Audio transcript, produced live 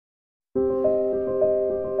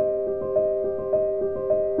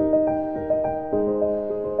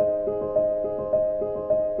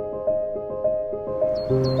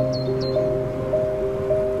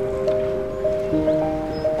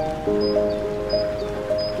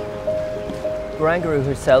Barangaroo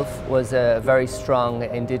herself was a very strong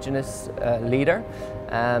Indigenous leader.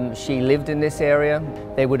 She lived in this area.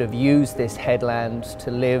 They would have used this headland to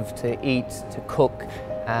live, to eat, to cook,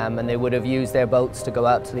 and they would have used their boats to go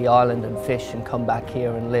out to the island and fish and come back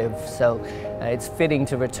here and live. So it's fitting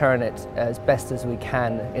to return it as best as we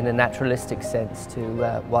can in a naturalistic sense to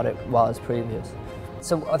what it was previous.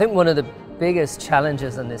 So I think one of the biggest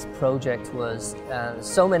challenges in this project was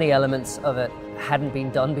so many elements of it hadn't been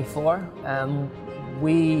done before.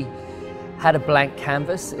 We had a blank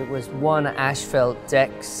canvas. It was one asphalt deck,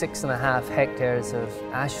 6.5 hectares of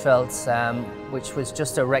asphalt, which was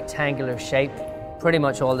just a rectangular shape, pretty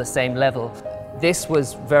much all the same level. This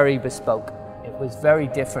was very bespoke. It was very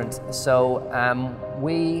different. So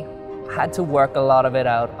we had to work a lot of it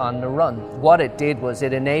out on the run. What it did was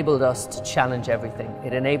it enabled us to challenge everything.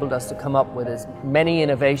 It enabled us to come up with as many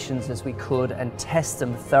innovations as we could and test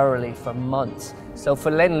them thoroughly for months. So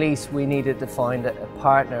for Lend-Lease, we needed to find a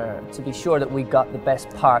partner to be sure that we got the best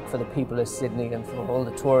park for the people of Sydney and for all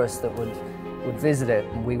the tourists that would visit it.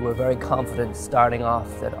 And we were very confident starting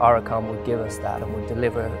off that Aurecon would give us that and would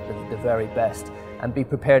deliver the very best and be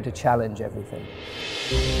prepared to challenge everything.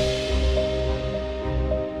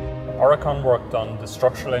 Aurecon worked on the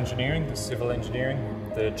structural engineering, the civil engineering,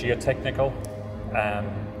 the geotechnical,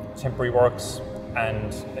 temporary works,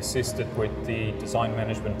 and assisted with the design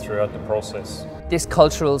management throughout the process. This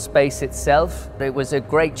cultural space itself, it was a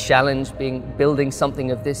great challenge building something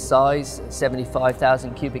of this size,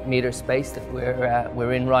 75,000 cubic meter space that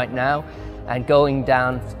we're in right now, and going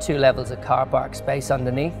down 2 levels of car park space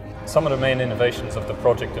underneath. Some of the main innovations of the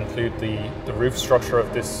project include the roof structure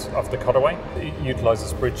of the Cutaway. It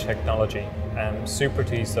utilises bridge technology. Super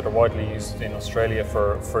Tees that are widely used in Australia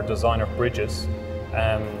for design of bridges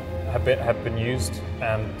have been used.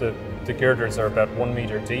 The girders are about 1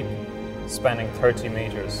 metre deep, spanning 30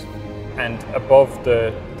 metres. And above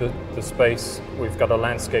the space, we've got a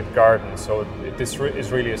landscape garden, so this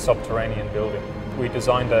is really a subterranean building. We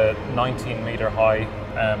designed a 19-metre high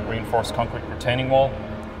reinforced concrete retaining wall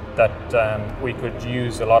that we could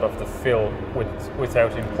use a lot of the fill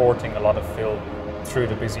without importing a lot of fill through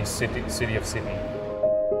the busy city of Sydney.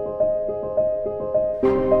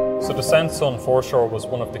 So the sandstone foreshore was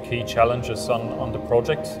one of the key challenges on the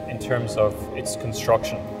project in terms of its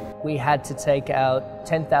construction. We had to take out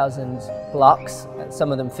 10,000 blocks,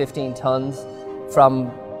 some of them 15 tons,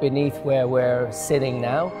 from beneath where we're sitting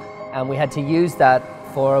now, and we had to use that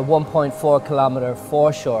for a 1.4 kilometre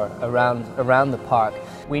foreshore around the park.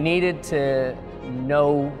 We needed to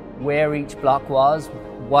know where each block was,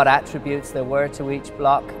 what attributes there were to each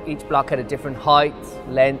block. Each block had a different height,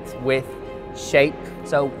 length, width, shape.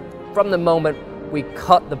 So from the moment we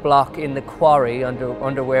cut the block in the quarry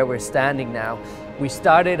under where we're standing now, we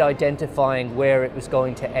started identifying where it was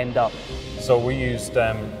going to end up. So we used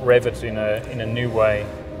Revit in a new way.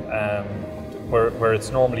 Where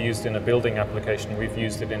it's normally used in a building application, we've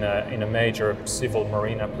used it in a major civil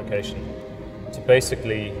marine application to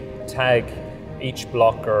basically tag each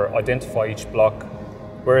block or identify each block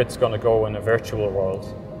where it's going to go in a virtual world,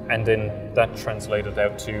 and then that translated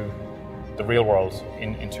out to the real world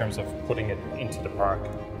in terms of putting it into the park.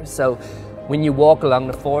 So when you walk along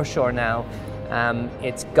the foreshore now,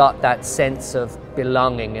 it's got that sense of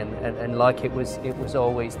belonging and like it was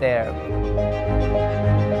always there.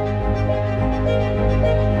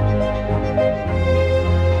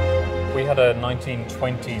 We had a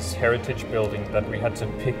 1920s heritage building that we had to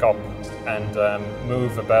pick up and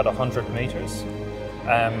move about 100 metres.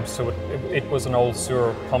 So it was an old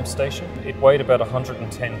sewer pump station. It weighed about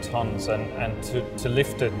 110 tonnes, and to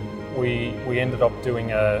lift it, we ended up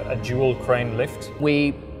doing a dual crane lift.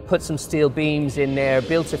 We put some steel beams in there,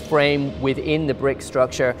 built a frame within the brick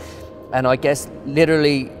structure, and I guess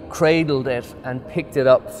literally cradled it and picked it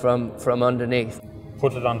up from underneath.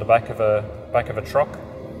 Put it on the back of a truck,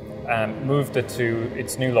 moved it to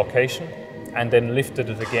its new location, and then lifted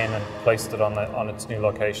it again and placed it on its new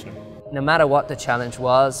location. No matter what the challenge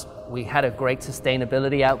was, we had a great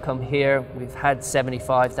sustainability outcome here. We've had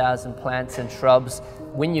 75,000 plants and shrubs.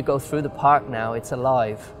 When you go through the park now, it's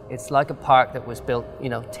alive. It's like a park that was built,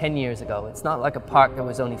 10 years ago. It's not like a park that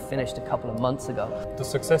was only finished a couple of months ago. The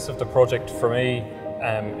success of the project for me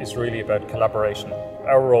is really about collaboration.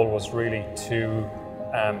 Our role was really to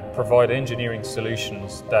provide engineering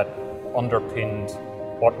solutions that underpinned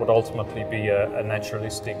what would ultimately be a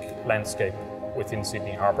naturalistic landscape within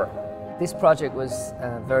Sydney Harbour. This project was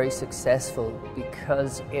very successful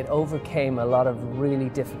because it overcame a lot of really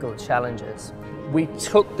difficult challenges. We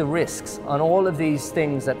took the risks on all of these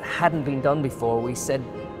things that hadn't been done before. We said,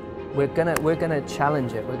 we're gonna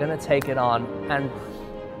challenge it, we're gonna take it on. And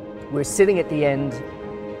we're sitting at the end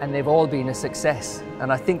and they've all been a success.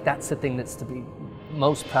 And I think that's the thing that's to be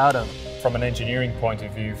most proud of. From an engineering point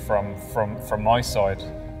of view, from my side,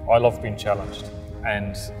 I love being challenged,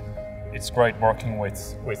 and it's great working with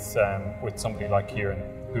somebody like Kieran,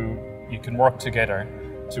 who you can work together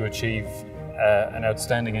to achieve an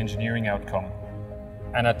outstanding engineering outcome.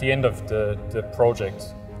 And at the end of the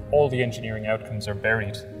project, all the engineering outcomes are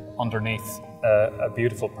buried underneath a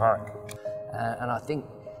beautiful park. And I think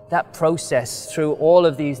that process through all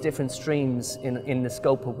of these different streams in the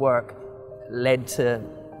scope of work led to,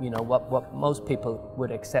 you know, what most people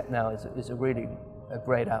would accept now is a really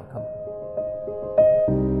great outcome.